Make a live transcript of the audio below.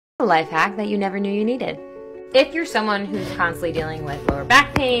A life hack that you never knew you needed. If you're someone who's constantly dealing with lower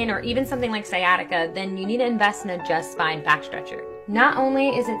back pain or even something like sciatica, then you need to invest in a Just Spine back stretcher. Not only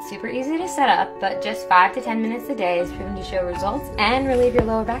is it super easy to set up, but just 5 to 10 minutes a day is proven to show results and relieve your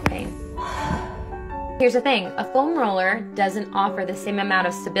lower back pain. Here's the thing, a foam roller doesn't offer the same amount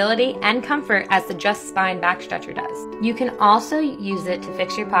of stability and comfort as the Just Spine back stretcher does. You can also use it to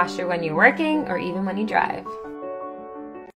fix your posture when you're working or even when you drive.